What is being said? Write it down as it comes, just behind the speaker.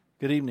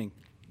Good evening.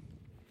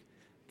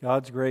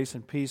 God's grace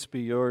and peace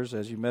be yours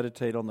as you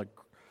meditate on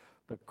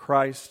the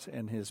Christ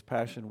and His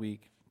Passion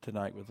Week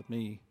tonight with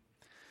me.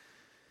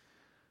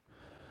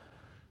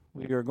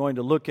 We are going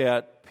to look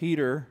at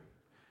Peter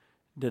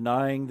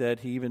denying that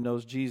he even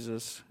knows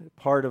Jesus,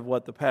 part of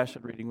what the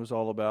Passion reading was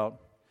all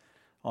about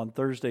on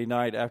Thursday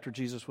night after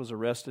Jesus was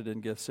arrested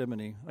in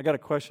Gethsemane. I got a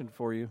question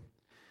for you.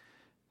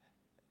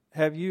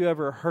 Have you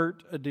ever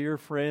hurt a dear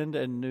friend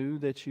and knew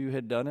that you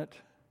had done it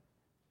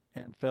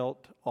and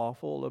felt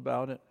awful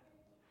about it?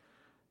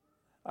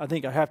 I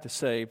think I have to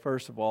say,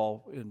 first of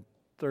all, in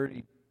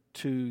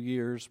 32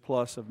 years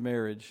plus of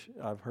marriage,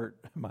 I've hurt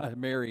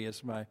Mary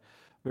as my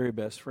very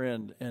best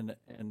friend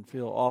and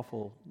feel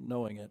awful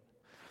knowing it.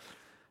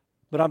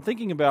 But I'm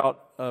thinking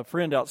about a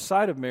friend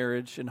outside of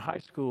marriage in high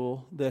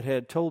school that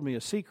had told me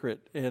a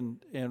secret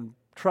and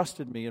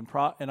trusted me,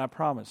 and I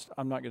promised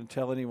I'm not going to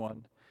tell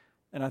anyone.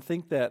 And I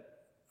think that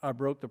I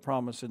broke the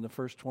promise in the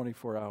first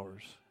 24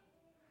 hours.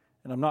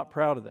 And I'm not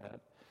proud of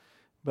that.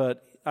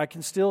 But I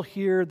can still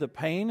hear the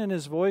pain in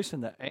his voice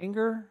and the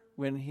anger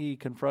when he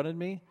confronted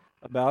me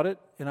about it.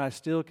 And I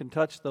still can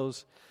touch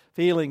those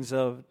feelings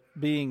of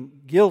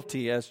being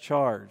guilty as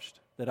charged,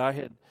 that I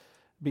had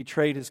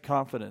betrayed his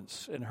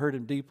confidence and hurt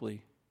him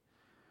deeply.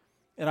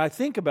 And I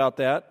think about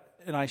that,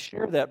 and I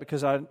share that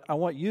because I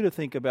want you to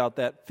think about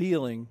that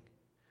feeling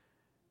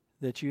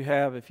that you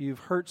have if you've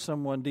hurt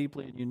someone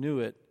deeply and you knew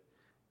it,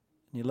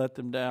 and you let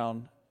them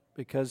down,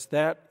 because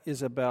that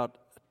is about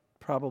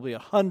probably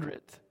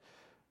 100th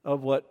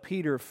of what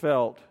Peter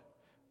felt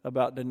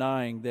about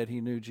denying that he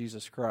knew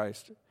Jesus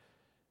Christ,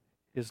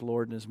 his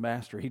Lord and his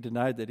Master. He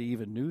denied that he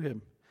even knew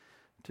him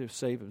to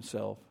save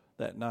himself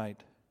that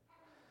night.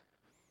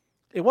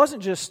 It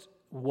wasn't just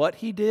what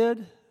he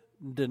did,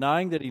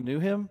 denying that he knew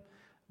him,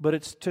 but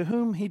it's to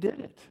whom he did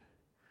it.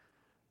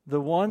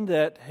 The one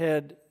that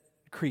had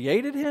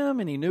created him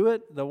and he knew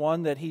it, the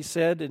one that he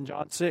said in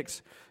John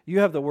 6, "You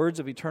have the words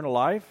of eternal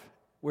life.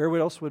 Where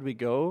else would we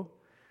go?"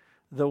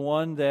 The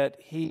one that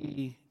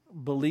he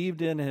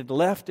believed in and had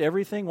left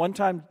everything. One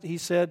time he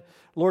said,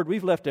 "Lord,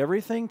 we've left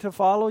everything to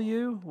follow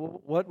you.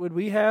 What would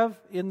we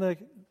have in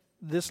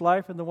this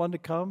life and the one to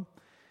come?"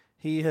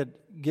 He had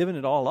given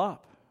it all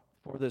up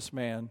for this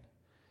man.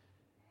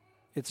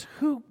 It's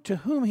to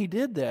whom he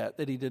did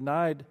that he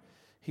denied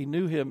he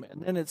knew him.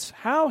 And then it's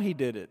how he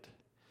did it.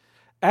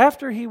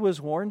 After he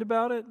was warned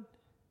about it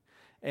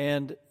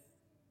and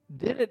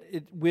did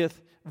it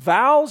with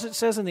vows, it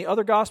says in the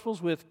other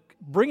Gospels, with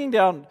bringing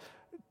down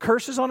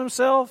curses on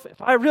himself.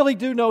 If I really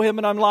do know him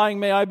and I'm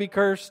lying, may I be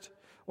cursed.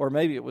 Or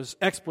maybe it was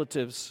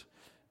expletives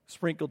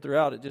sprinkled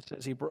throughout. It just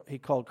says he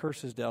called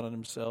curses down on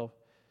himself.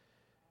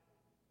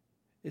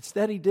 It's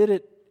that he did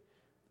it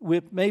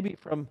with maybe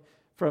from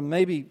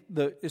maybe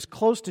as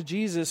close to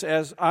Jesus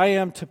as I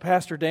am to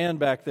Pastor Dan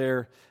back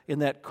there in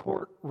that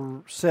court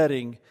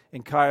setting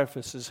in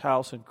Caiaphas'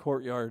 house and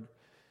courtyard.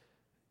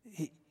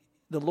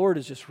 The Lord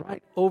is just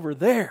right over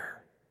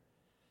there.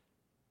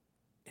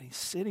 And he's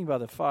sitting by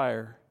the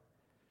fire,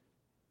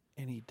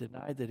 and he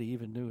denied that he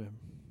even knew him.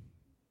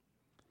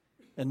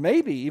 And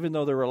maybe, even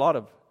though there were a lot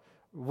of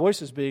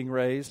voices being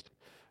raised,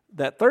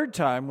 that third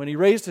time when he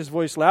raised his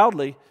voice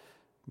loudly,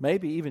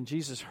 maybe even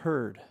Jesus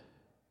heard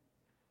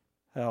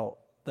how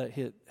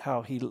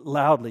he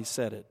loudly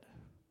said it.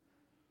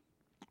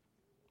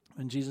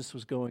 When Jesus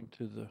was going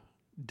to the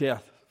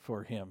death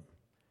for him,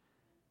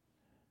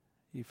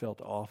 he felt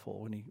awful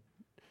when he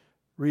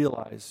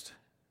realized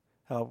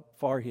how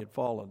far he had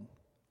fallen.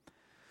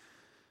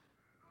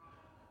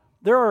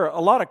 There are a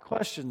lot of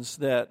questions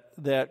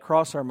that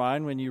cross our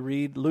mind when you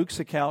read Luke's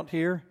account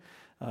here.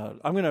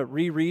 I'm going to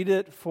reread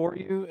it for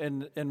you,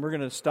 and we're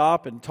going to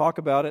stop and talk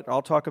about it.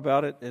 I'll talk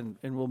about it, and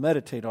we'll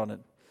meditate on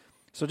it.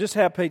 So just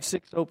have page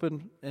 6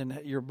 open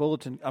in your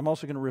bulletin. I'm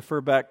also going to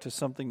refer back to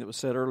something that was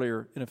said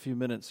earlier in a few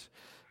minutes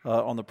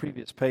on the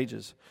previous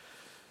pages.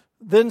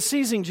 Then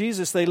seizing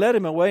Jesus, they led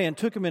him away and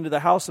took him into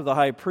the house of the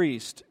high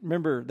priest.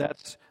 Remember,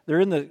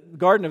 they're in the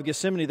Garden of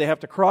Gethsemane. They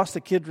have to cross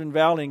the Kidron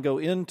Valley and go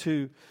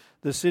into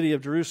the city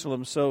of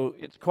Jerusalem. So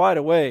it's quite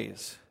a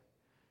ways.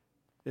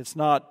 It's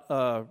not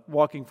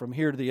walking from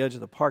here to the edge of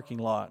the parking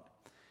lot.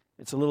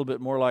 It's a little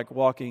bit more like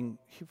walking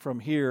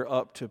from here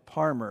up to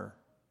Parmer.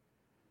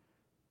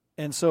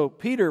 And so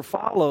Peter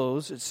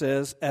follows, it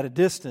says, at a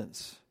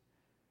distance.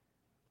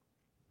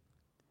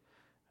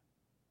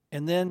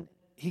 And then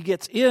he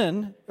gets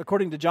in,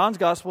 according to John's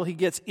gospel, he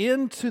gets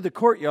into the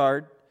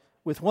courtyard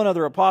with one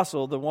other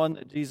apostle, the one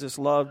that Jesus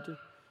loved.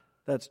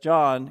 That's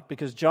John,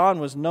 because John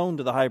was known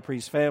to the high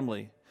priest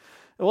family.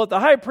 Well, if the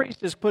high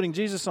priest is putting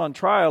Jesus on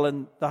trial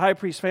and the high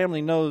priest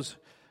family knows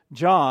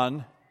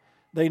John,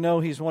 they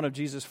know he's one of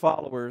Jesus'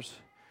 followers.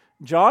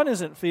 John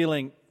isn't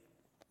feeling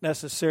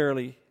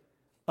necessarily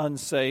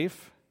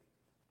unsafe,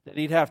 that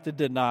he'd have to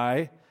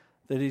deny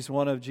that he's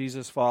one of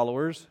Jesus'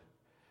 followers.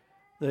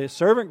 The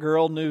servant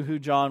girl knew who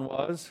John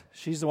was.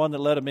 She's the one that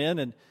let him in,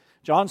 and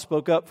John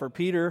spoke up for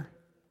Peter.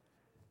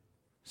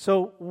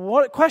 So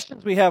what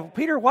questions we have?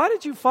 Peter, why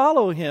did you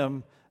follow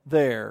him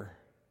there?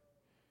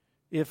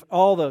 If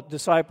all the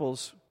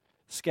disciples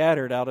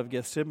scattered out of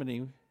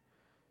Gethsemane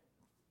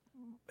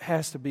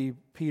has to be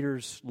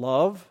Peter's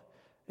love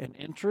and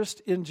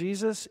interest in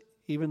Jesus,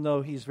 even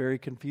though he's very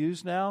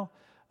confused now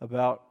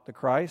about the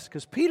Christ.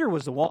 Because Peter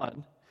was the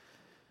one.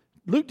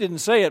 Luke didn't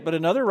say it, but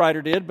another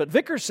writer did. But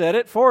Vickers said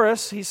it for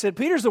us. He said,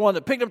 Peter's the one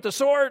that picked up the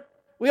sword.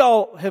 We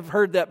all have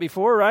heard that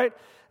before, right?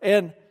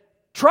 And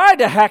tried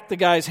to hack the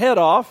guy's head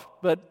off,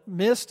 but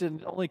missed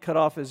and only cut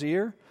off his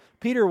ear.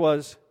 Peter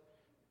was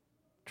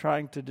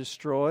trying to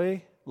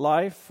destroy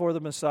life for the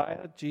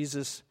Messiah.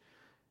 Jesus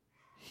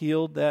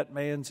healed that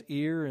man's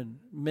ear and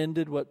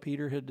mended what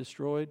Peter had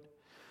destroyed.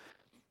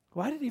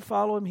 Why did he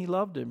follow him? He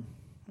loved him,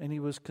 and he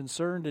was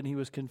concerned, and he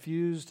was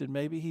confused, and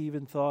maybe he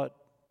even thought,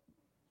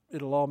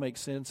 it'll all make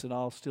sense and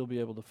I'll still be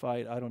able to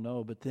fight. I don't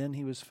know. But then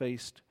he was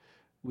faced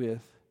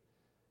with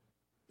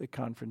the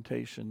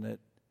confrontation that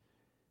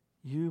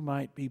you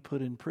might be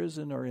put in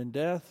prison or in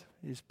death.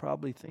 He's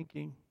probably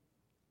thinking.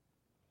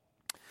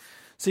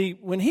 See,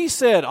 when he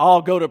said,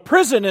 I'll go to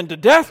prison and to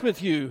death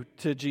with you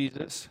to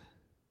Jesus,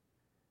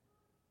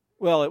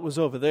 well, it was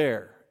over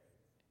there.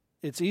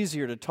 It's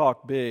easier to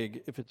talk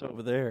big if it's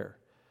over there.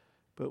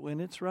 But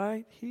when it's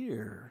right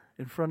here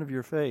in front of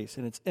your face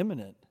and it's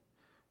imminent,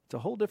 it's a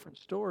whole different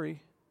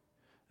story,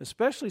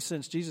 especially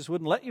since Jesus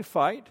wouldn't let you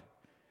fight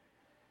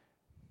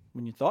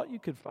when you thought you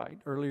could fight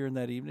earlier in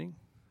that evening.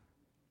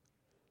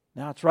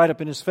 Now it's right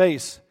up in his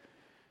face.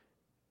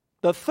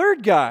 The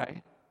third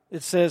guy,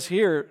 it says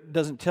here,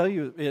 doesn't tell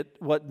you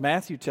what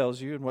Matthew tells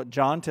you and what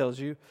John tells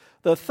you.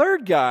 The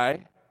third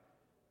guy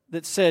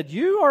that said,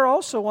 you are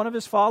also one of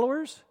his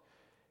followers,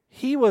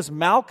 he was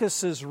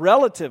Malchus's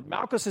relative.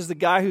 Malchus is the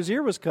guy whose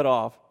ear was cut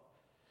off.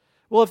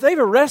 Well, if they've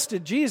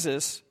arrested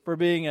Jesus for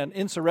being an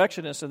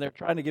insurrectionist and they're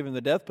trying to give him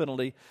the death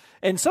penalty,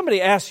 and somebody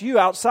asks you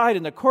outside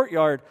in the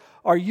courtyard,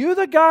 are you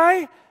the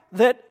guy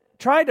that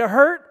tried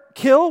to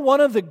kill one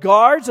of the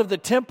guards of the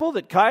temple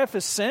that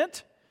Caiaphas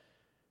sent?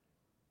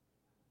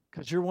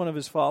 Because you're one of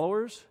his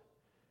followers?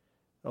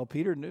 Well,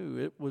 Peter knew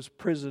it was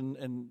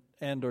prison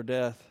and or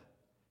death.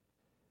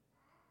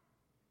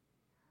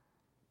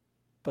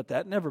 But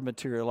that never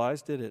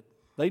materialized, did it?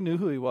 They knew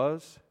who he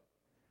was.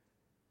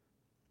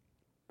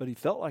 But he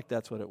felt like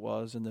that's what it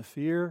was, and the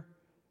fear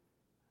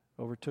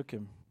overtook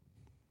him.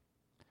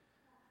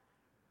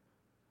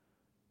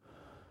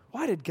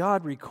 Why did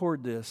God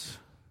record this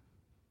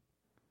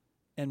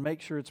and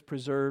make sure it's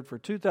preserved for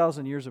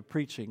 2,000 years of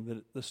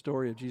preaching, the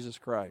story of Jesus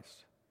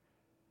Christ?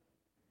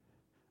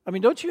 I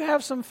mean, don't you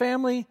have some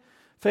family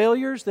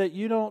failures that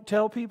you don't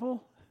tell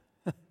people?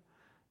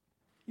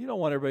 You don't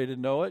want everybody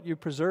to know it. You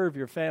preserve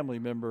your family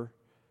member.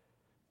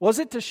 Was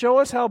it to show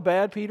us how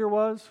bad Peter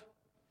was?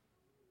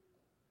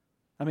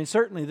 I mean,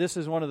 certainly this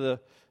is one of the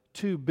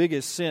two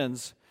biggest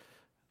sins,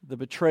 the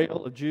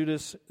betrayal of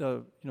Judas,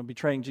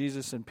 betraying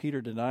Jesus, and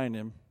Peter denying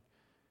him,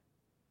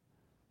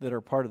 that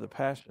are part of the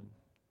passion.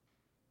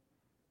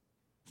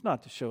 It's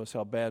not to show us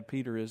how bad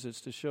Peter is,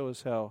 it's to show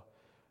us how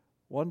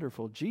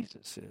wonderful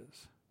Jesus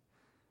is.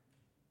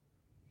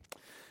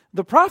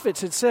 The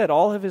prophets had said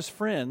all of his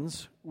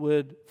friends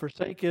would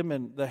forsake him,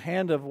 and the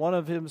hand of one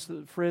of his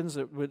friends,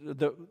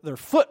 their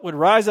foot would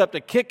rise up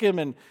to kick him,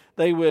 and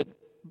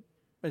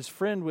his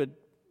friend would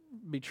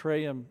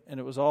betray him, and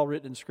it was all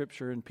written in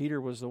Scripture, and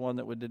Peter was the one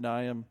that would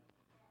deny him.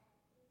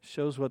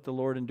 Shows what the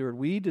Lord endured.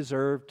 We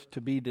deserved to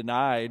be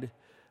denied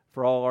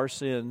for all our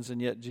sins, and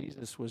yet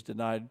Jesus was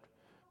denied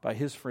by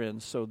his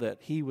friends so that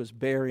he was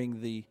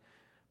bearing the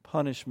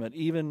punishment,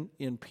 even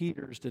in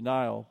Peter's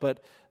denial.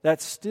 But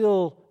that's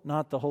still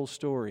not the whole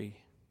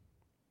story.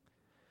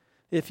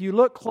 If you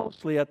look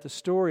closely at the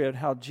story of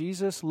how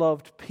Jesus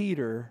loved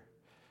Peter,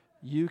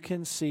 you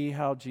can see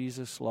how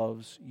Jesus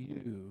loves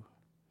you.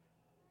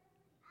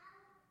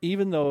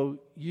 Even though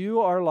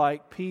you are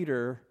like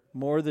Peter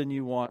more than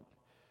you want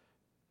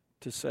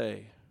to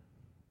say.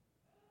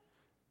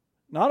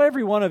 Not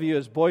every one of you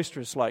is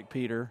boisterous like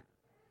Peter,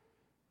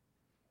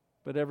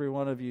 but every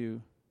one of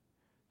you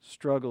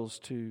struggles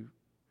to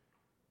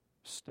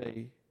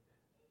stay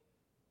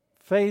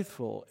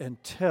faithful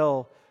and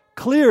tell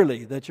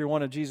clearly that you're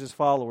one of Jesus'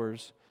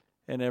 followers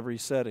in every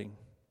setting.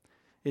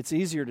 It's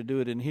easier to do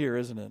it in here,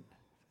 isn't it?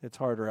 It's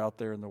harder out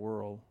there in the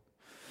world.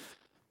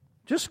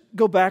 Just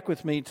go back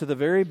with me to the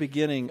very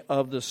beginning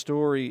of the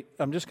story.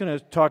 I'm just going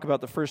to talk about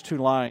the first two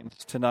lines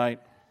tonight.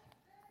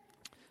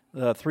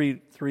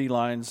 Three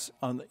lines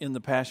in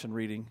the Passion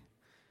reading.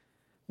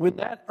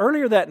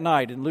 Earlier that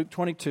night in Luke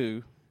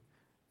 22,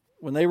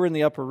 when they were in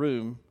the upper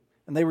room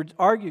and they were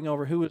arguing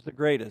over who was the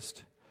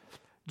greatest,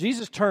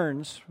 Jesus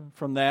turns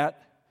from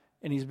that,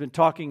 and he's been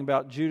talking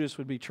about Judas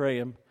would betray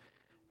him,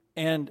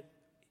 and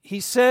he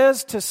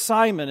says to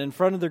Simon in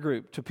front of the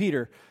group, to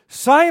Peter,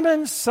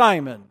 "Simon,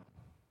 Simon."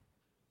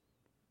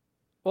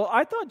 Well,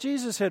 I thought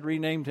Jesus had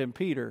renamed him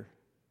Peter.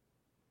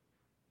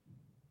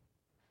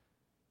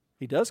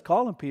 He does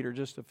call him Peter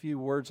just a few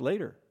words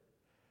later.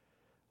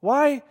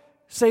 Why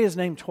say his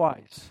name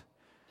twice?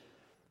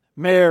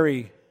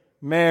 "Mary,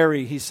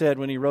 Mary," he said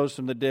when he rose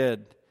from the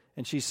dead.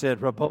 And she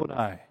said,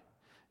 "Rabboni,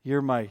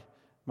 you're my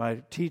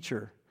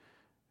teacher."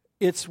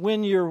 It's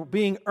when you're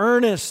being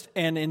earnest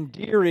and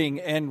endearing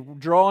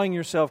and drawing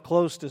yourself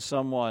close to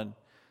someone.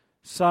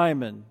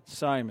 Simon,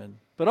 Simon.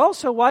 But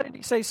also, why did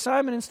he say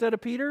Simon instead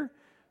of Peter?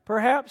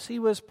 Perhaps he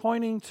was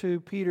pointing to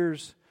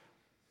Peter's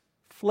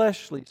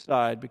fleshly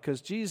side,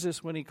 because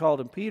Jesus, when he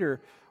called him Peter,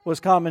 was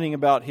commenting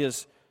about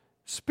his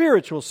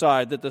spiritual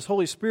side, that the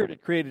Holy Spirit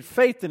had created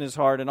faith in his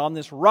heart, and on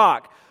this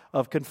rock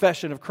of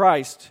confession of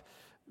Christ,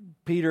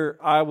 Peter,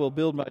 I will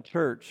build my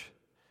church.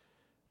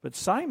 But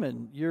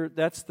Simon,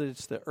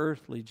 it's the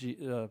earthly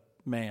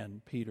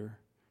man, Peter.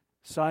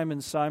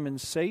 Simon, Simon,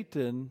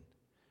 Satan,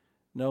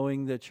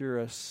 knowing that you're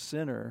a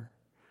sinner,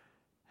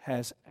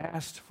 has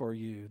asked for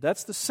you.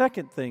 That's the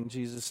second thing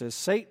Jesus says.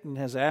 Satan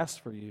has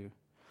asked for you.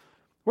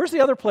 Where's the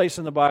other place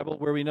in the Bible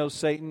where we know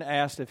Satan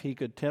asked if he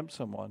could tempt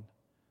someone?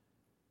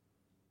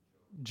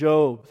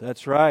 Job,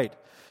 that's right.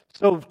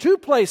 So 2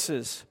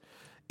 places.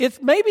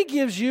 It maybe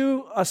gives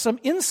you some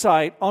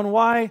insight on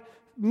why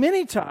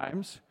many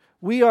times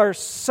we are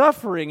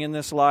suffering in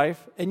this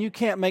life and you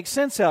can't make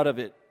sense out of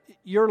it.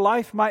 Your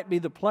life might be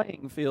the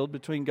playing field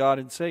between God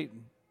and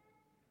Satan.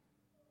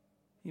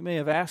 He may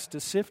have asked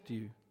to sift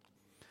you.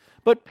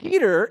 But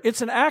Peter,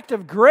 it's an act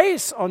of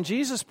grace on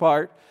Jesus'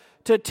 part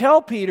to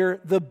tell Peter,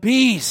 the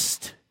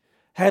beast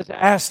has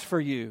asked for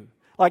you.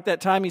 Like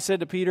that time he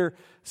said to Peter,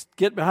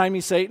 get behind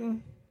me,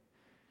 Satan.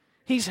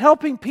 He's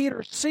helping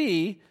Peter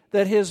see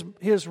that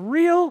his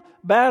real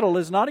battle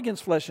is not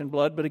against flesh and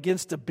blood, but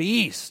against a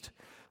beast.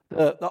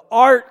 The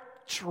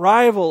arch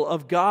rival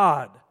of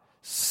God.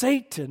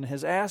 Satan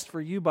has asked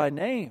for you by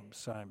name,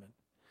 Simon,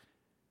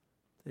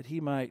 that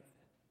he might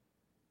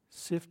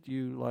sift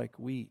you like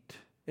wheat.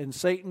 And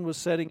Satan was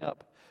setting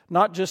up,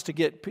 not just to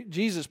get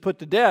Jesus put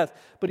to death,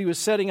 but he was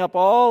setting up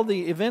all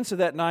the events of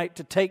that night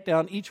to take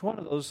down each one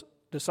of those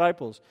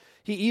disciples.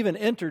 He even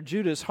entered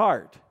Judas'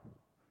 heart.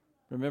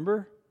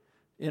 Remember?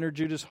 Entered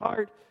Judas'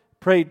 heart,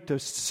 prayed to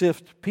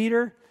sift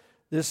Peter.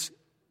 This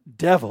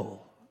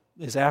devil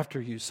is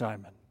after you,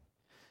 Simon.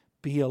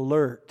 Be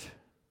alert.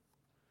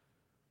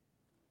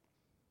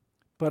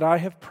 But I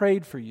have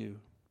prayed for you.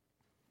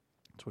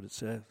 That's what it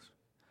says.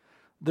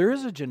 There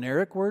is a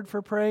generic word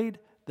for prayed.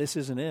 This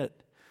isn't it.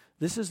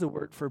 This is the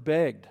word for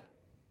begged.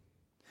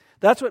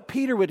 That's what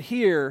Peter would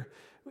hear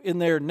in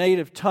their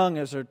native tongue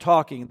as they're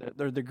talking,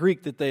 the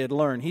Greek that they had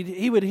learned.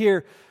 He would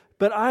hear,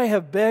 but I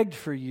have begged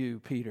for you,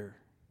 Peter.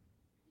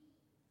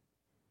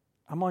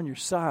 I'm on your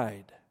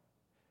side.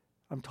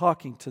 I'm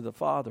talking to the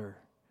Father.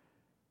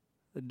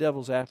 The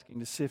devil's asking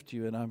to sift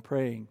you, and I'm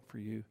praying for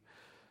you,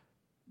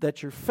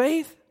 that your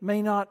faith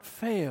may not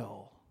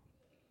fail.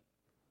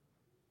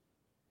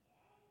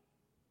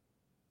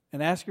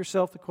 And ask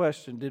yourself the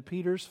question, did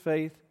Peter's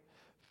faith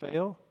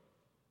fail?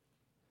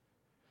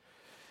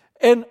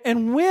 And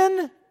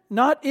when,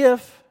 not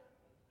if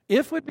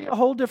would be a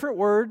whole different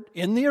word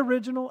in the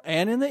original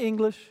and in the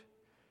English.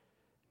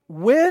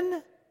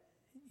 When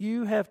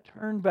you have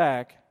turned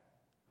back,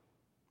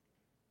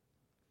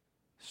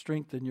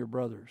 strengthen your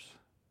brothers.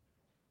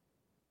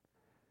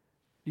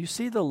 Do you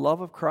see the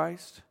love of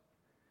Christ?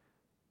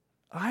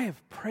 I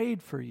have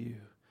prayed for you.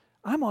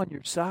 I'm on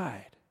your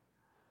side.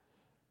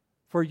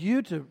 For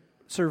you to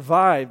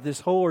survive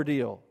this whole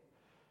ordeal.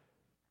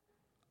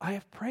 I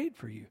have prayed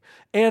for you.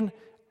 And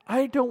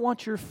I don't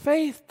want your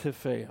faith to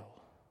fail.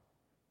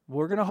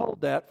 We're going to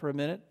hold that for a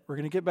minute. We're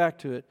going to get back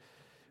to it.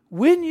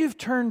 When you've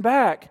turned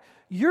back,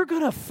 you're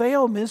going to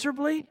fail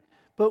miserably.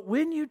 But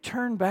when you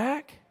turn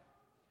back,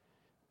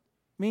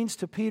 means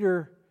to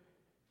Peter,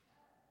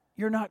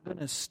 you're not going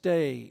to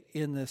stay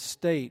in the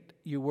state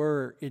you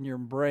were in your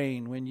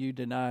brain when you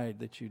denied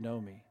that you know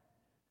me.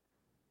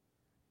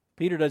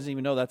 Peter doesn't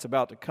even know that's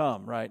about to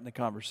come, right, in the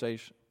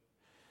conversation.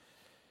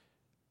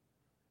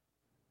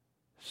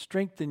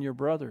 Strengthen your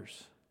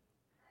brothers.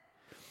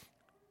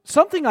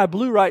 Something I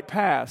blew right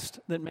past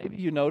that maybe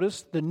you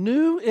noticed, the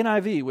new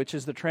NIV, which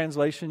is the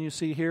translation you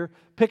see here,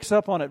 picks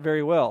up on it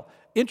very well.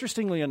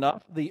 Interestingly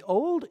enough, the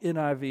old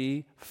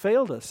NIV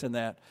failed us in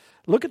that.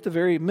 Look at the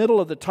very middle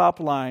of the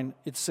top line.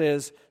 It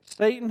says,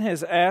 Satan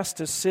has asked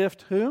to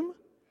sift whom?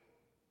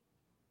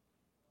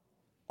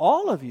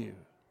 All of you.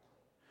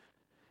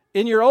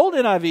 In your old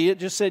NIV, it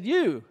just said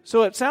you.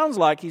 So it sounds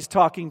like he's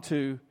talking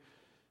to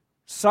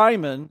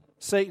Simon.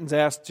 Satan's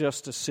asked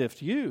just to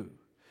sift you.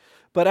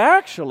 But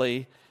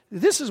actually,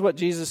 this is what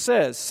Jesus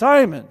says.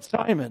 Simon,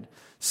 Simon,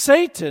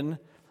 Satan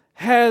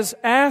has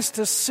asked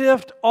to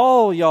sift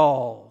all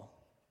y'all.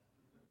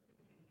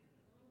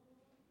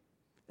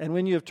 And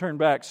when you have turned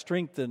back,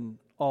 strengthen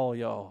all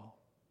y'all.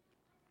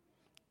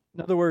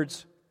 In other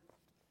words,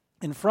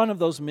 in front of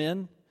those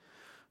men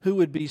who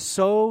would be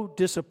so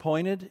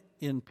disappointed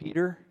in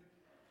Peter,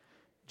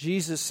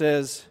 Jesus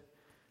says,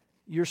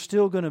 you're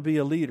still going to be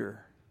a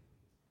leader.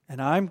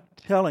 And I'm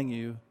telling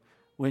you,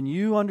 when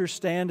you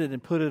understand it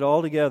and put it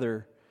all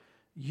together,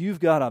 you've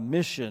got a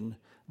mission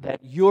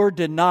that your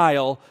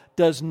denial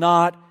does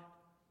not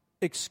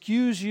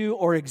excuse you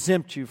or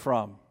exempt you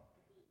from.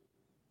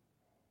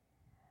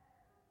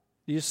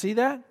 Do you see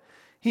that?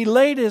 He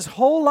laid his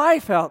whole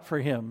life out for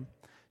him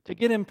to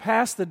get him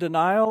past the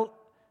denial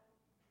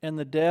and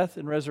the death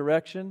and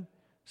resurrection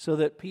so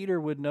that Peter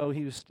would know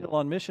he was still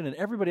on mission and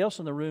everybody else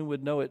in the room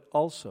would know it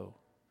also.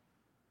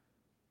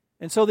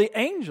 And so the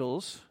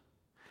angels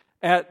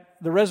at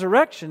the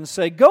resurrection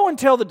say, "Go and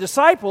tell the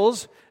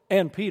disciples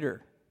and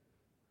Peter."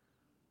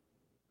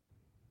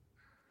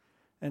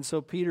 And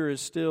so Peter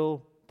is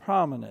still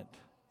prominent,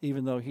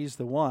 even though he's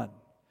the one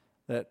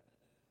that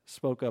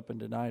spoke up and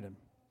denied him.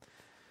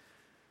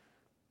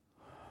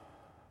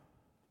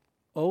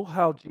 Oh,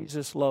 how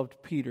Jesus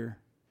loved Peter,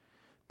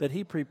 that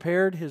he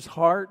prepared his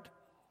heart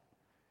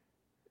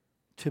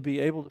to be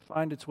able to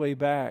find its way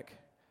back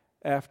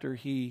after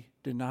he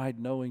denied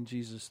knowing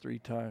Jesus 3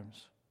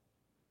 times.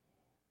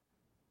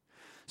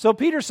 So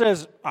Peter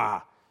says,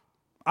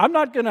 I'm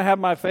not going to have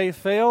my faith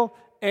fail,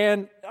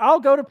 and I'll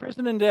go to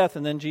prison and death.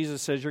 And then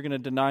Jesus says, you're going to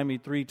deny me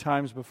 3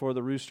 times before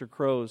the rooster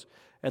crows.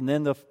 And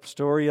then the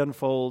story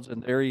unfolds,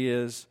 and there he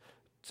is,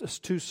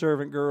 just 2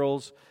 servant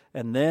girls.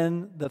 And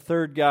then the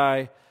third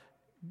guy,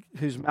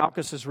 who's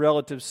Malchus's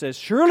relative, says,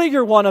 surely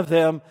you're one of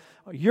them.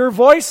 Your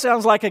voice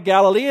sounds like a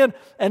Galilean,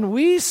 and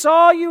we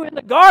saw you in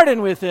the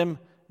garden with him.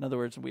 In other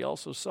words, we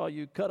also saw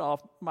you cut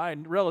off my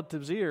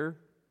relative's ear.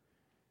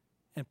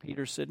 And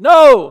Peter said,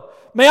 no,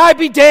 may I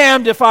be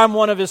damned if I'm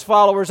one of his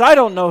followers. I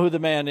don't know who the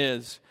man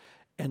is.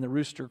 And the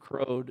rooster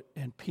crowed,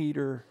 and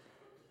Peter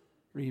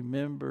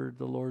remembered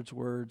the Lord's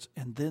words.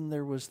 And then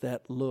there was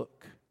that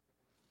look.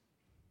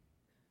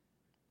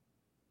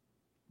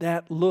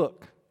 That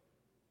look.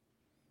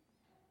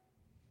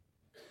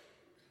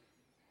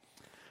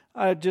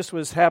 I just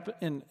was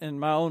in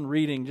my own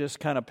reading, just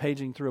kind of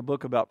paging through a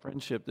book about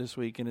friendship this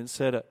week, and it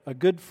said a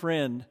good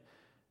friend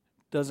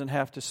doesn't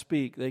have to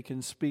speak. They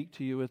can speak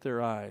to you with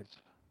their eyes.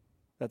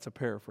 That's a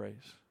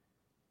paraphrase.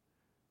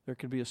 There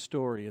could be a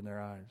story in their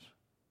eyes.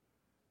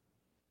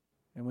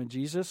 And when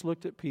Jesus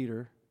looked at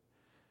Peter,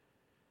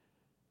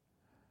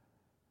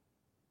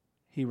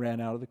 he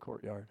ran out of the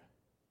courtyard.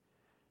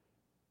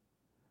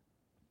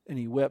 And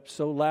he wept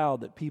so loud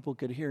that people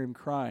could hear him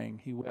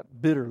crying. He wept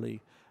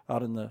bitterly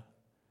out in the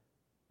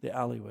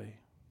alleyway.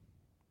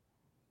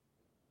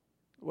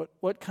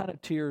 What kind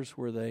of tears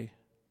were they?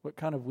 What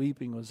kind of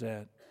weeping was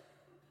that?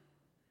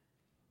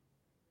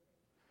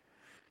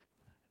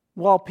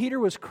 While Peter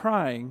was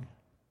crying,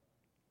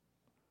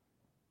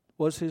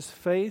 was his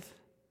faith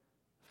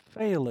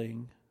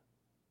failing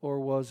or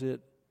was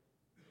it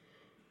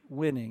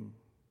winning?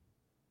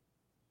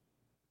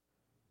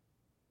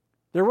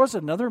 There was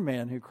another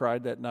man who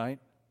cried that night.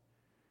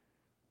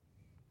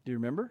 Do you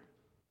remember?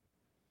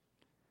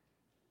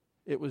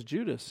 It was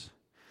Judas.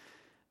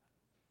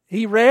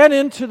 He ran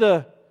into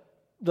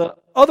the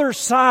other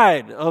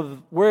side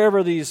of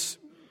wherever these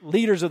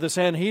leaders of the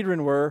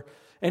Sanhedrin were,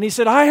 and he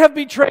said, I have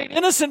betrayed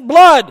innocent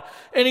blood.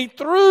 And he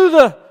threw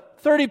the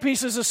 30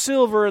 pieces of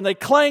silver, and they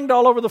clanged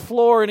all over the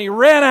floor, and he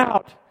ran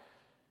out.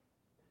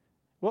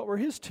 What were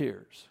his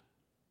tears?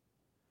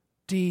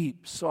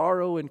 Deep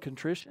sorrow and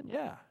contrition?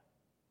 Yeah.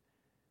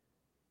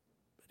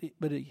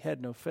 But he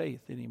had no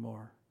faith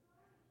anymore.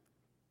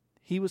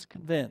 He was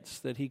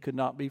convinced that he could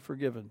not be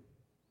forgiven.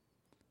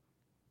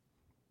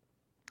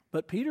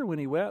 But Peter, when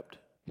he wept,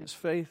 his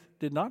faith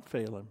did not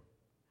fail him.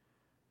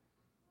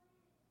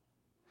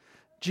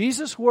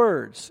 Jesus'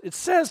 words, it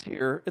says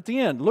here at the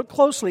end, look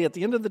closely at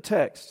the end of the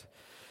text.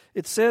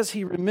 It says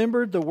he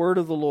remembered the word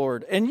of the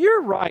Lord. And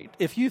you're right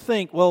if you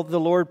think, well, the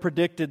Lord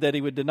predicted that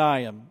he would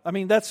deny him. I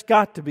mean, that's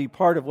got to be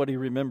part of what he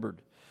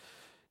remembered.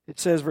 It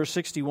says, verse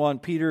 61,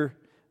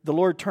 the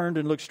Lord turned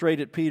and looked straight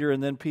at Peter,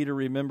 and then Peter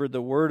remembered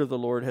the word of the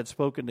Lord had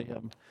spoken to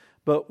him.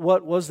 But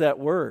what was that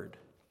word?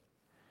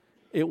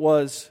 It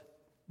was,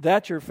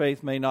 that your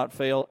faith may not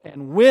fail,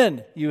 and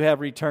when you have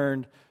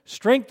returned,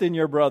 strengthen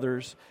your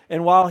brothers.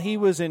 And while he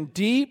was in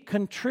deep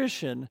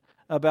contrition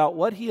about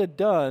what he had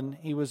done,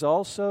 he was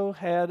also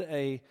had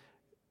a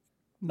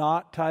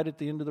knot tied at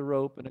the end of the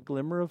rope and a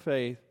glimmer of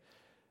faith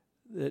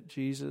that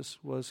Jesus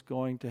was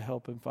going to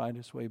help him find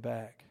his way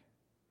back.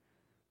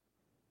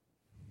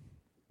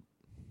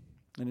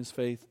 And his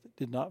faith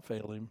did not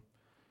fail him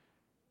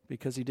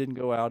because he didn't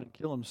go out and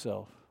kill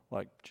himself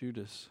like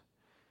Judas.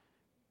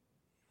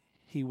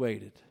 He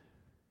waited.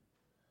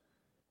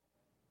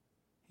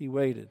 He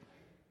waited.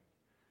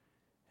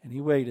 And he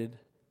waited.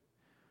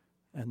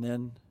 And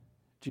then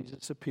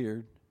Jesus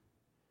appeared.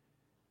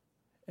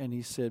 And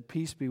he said,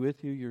 peace be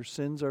with you, your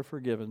sins are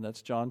forgiven.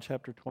 That's John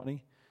chapter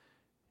 20.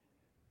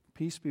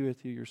 Peace be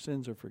with you, your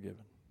sins are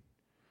forgiven.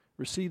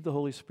 Receive the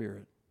Holy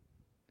Spirit.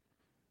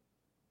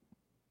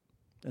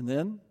 And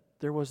then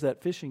there was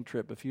that fishing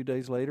trip a few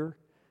days later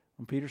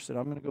when Peter said,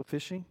 I'm going to go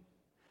fishing.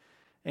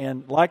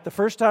 And like the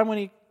first time when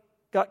he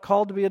got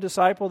called to be a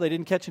disciple, they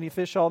didn't catch any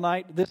fish all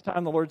night. This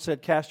time the Lord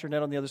said, cast your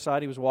net on the other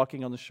side. He was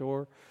walking on the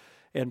shore.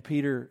 And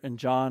Peter and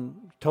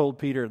John told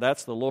Peter,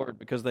 that's the Lord,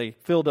 because they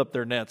filled up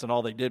their nets and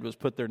all they did was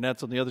put their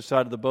nets on the other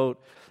side of the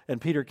boat.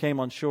 And Peter came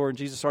on shore and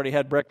Jesus already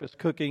had breakfast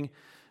cooking.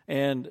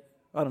 And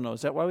I don't know,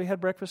 is that why we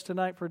had breakfast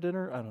tonight for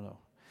dinner? I don't know.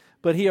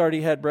 But he already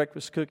had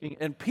breakfast cooking.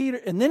 And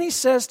then he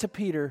says to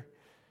Peter,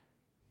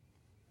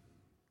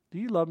 do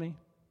you love me?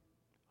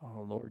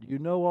 Oh, Lord, you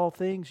know all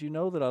things. You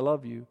know that I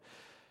love you.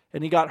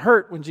 And he got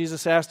hurt when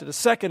Jesus asked it a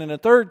second and a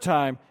third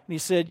time. And he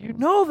said, you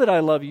know that I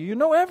love you. You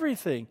know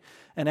everything.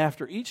 And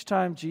after each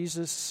time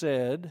Jesus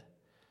said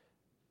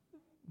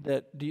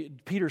that,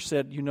 Peter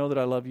said, you know that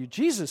I love you.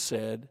 Jesus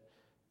said,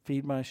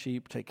 feed my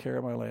sheep, take care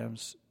of my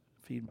lambs,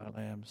 feed my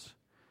lambs.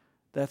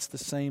 That's the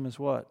same as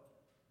what?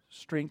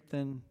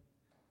 Strengthen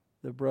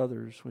the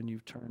brothers when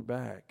you've turned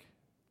back.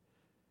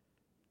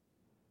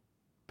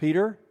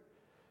 Peter,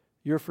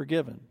 you're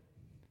forgiven.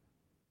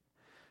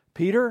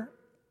 Peter,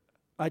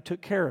 I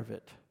took care of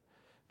it.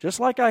 Just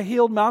like I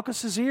healed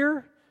Malchus's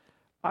ear,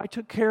 I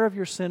took care of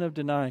your sin of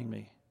denying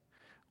me.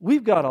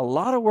 We've got a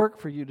lot of work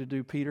for you to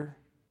do, Peter.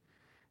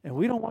 And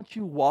we don't want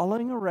you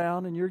wallowing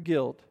around in your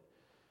guilt.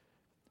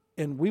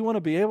 And we want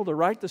to be able to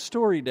write the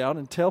story down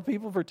and tell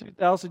people for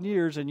 2,000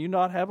 years and you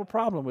not have a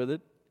problem with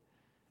it.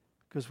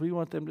 Because we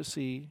want them to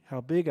see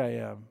how big I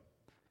am,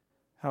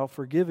 how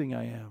forgiving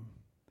I am,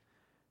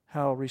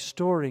 how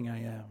restoring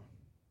I am.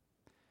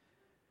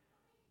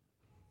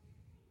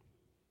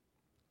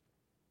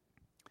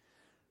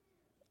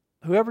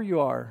 Whoever you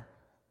are,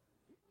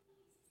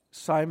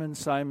 Simon,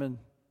 Simon,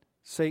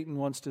 Satan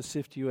wants to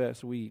sift you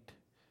as wheat.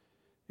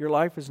 Your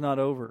life is not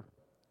over.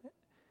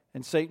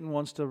 And Satan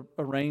wants to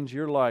arrange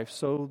your life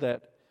so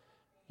that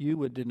you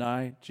would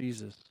deny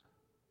Jesus.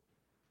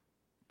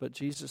 But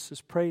Jesus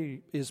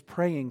is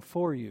praying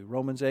for you.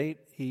 Romans 8,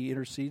 He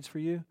intercedes for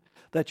you,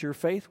 that your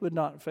faith would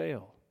not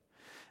fail.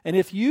 And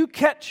if you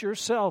catch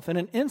yourself in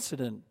an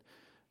incident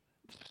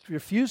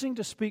refusing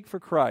to speak for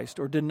Christ,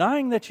 or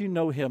denying that you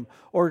know Him,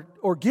 or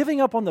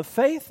giving up on the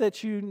faith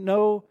that you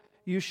know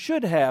you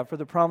should have for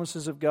the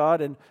promises of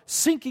God, and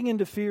sinking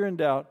into fear and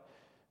doubt,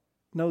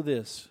 know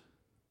this: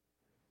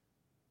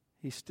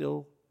 He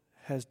still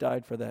has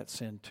died for that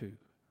sin too.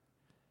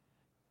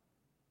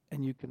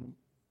 And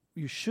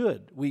you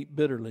should weep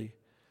bitterly,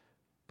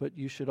 but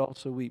you should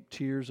also weep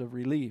tears of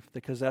relief,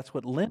 because that's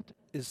what Lent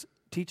is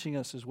teaching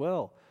us as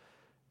well.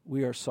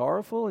 We are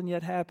sorrowful and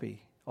yet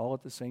happy all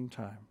at the same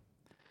time.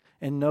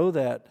 And know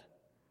that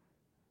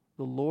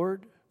the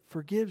Lord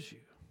forgives you.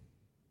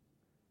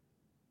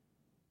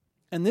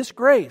 And this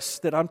grace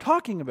that I'm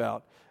talking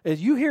about,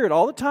 as you hear it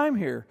all the time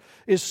here,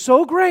 is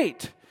so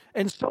great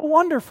and so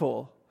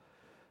wonderful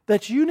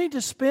that you need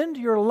to spend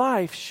your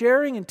life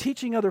sharing and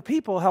teaching other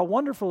people how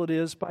wonderful it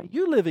is by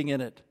you living in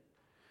it.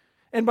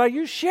 And by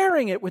you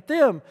sharing it with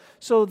them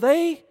so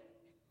they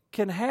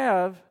can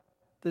have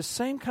the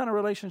same kind of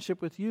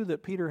relationship with you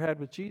that Peter had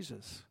with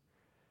Jesus.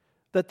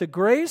 That the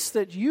grace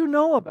that you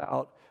know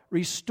about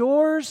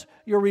restores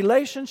your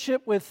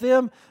relationship with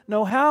them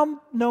no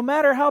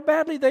matter how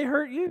badly they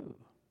hurt you.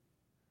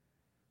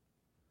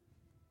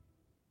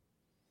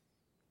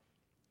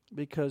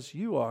 Because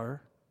you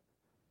are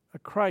a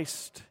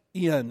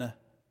Christian.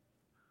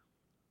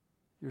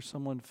 You're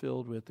someone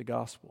filled with the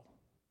gospel.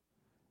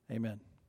 Amen.